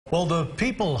Well, the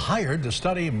people hired to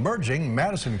study merging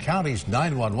Madison County's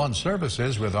 911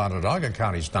 services with Onondaga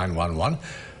County's 911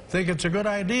 think it's a good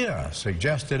idea,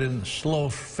 suggested in slow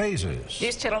phases.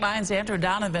 News Channel 9's Andrew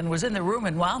Donovan was in the room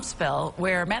in Wamsville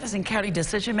where Madison County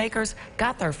decision makers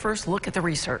got their first look at the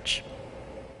research.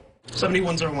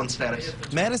 7101 status.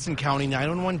 Madison County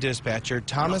 911 dispatcher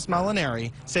Thomas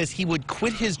Molinari says he would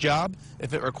quit his job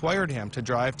if it required him to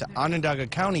drive to Onondaga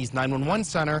County's 911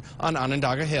 center on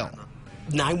Onondaga Hill.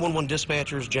 911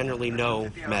 dispatchers generally know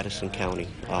Madison County.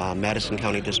 Madison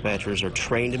County dispatchers are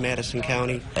trained in Madison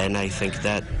County, and I think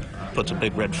that puts a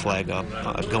big red flag up.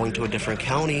 Going to a different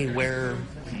county where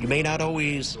you may not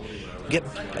always get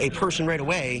a person right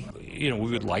away. You know,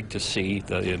 we would like to see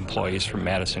the employees from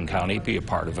Madison County be a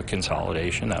part of a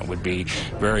consolidation. That would be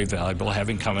very valuable,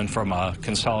 having come in from a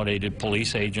consolidated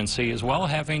police agency, as well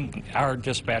having our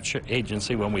dispatch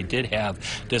agency, when we did have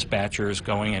dispatchers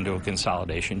going into a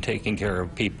consolidation, taking care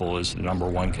of people is the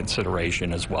 #1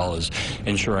 consideration, as well as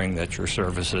ensuring that your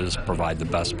services provide the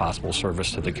best possible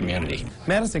service to the community.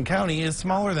 Madison County is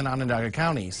smaller than Onondaga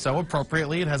County, so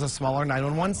appropriately it has a smaller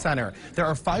 911 center. There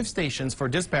are 5 stations for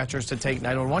dispatchers to take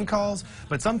 911 calls,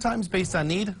 but sometimes based on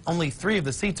need, only 3 of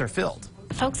the seats are filled.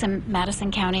 Folks in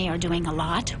Madison County are doing a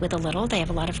lot with a little. They have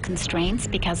a lot of constraints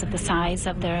because of the size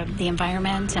of the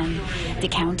environment and the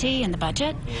county and the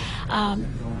budget.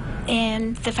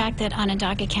 And the fact that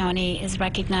Onondaga County is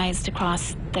recognized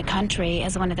across the country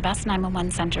as one of the best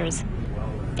 911 centers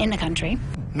in the country.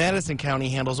 Madison County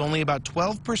handles only about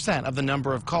 12% of the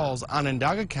number of calls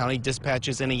Onondaga County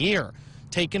dispatches in a year,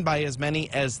 taken by as many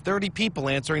as 30 people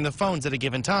answering the phones at a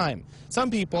given time.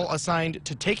 Some people assigned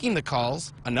to taking the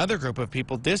calls, another group of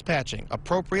people dispatching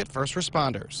appropriate first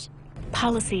responders.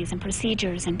 Policies and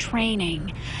procedures and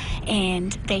training,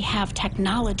 and they have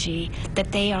technology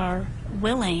that they are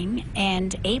willing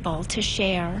and able to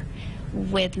share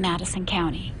with Madison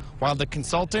County. While the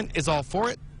consultant is all for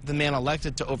it, the man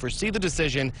elected to oversee the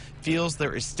decision feels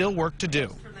there is still work to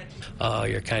do.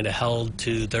 You're kind of held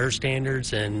to their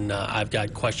standards, and I've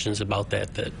got questions about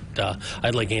that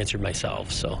I'd like answered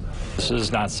myself. So this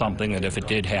is not something that, if it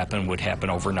did happen, would happen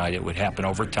overnight. It would happen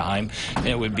over time, and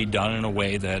it would be done in a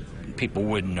way that people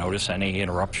wouldn't notice any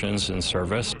interruptions in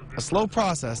service. A slow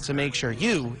process to make sure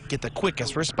you get the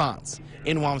quickest response.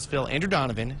 In Wamsville, Andrew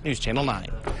Donovan, News Channel 9.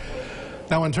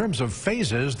 Now, in terms of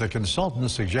phases, the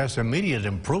consultant suggests immediate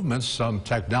improvements, some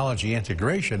technology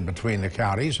integration between the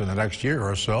counties in the next year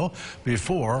or so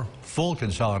before full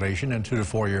consolidation in 2 to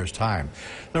 4 years' time.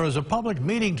 There is a public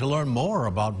meeting to learn more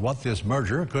about what this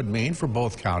merger could mean for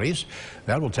both counties.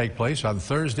 That will take place on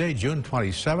Thursday, June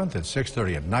 27th at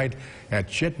 6:30 at night at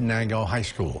Chittenango High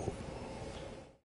School.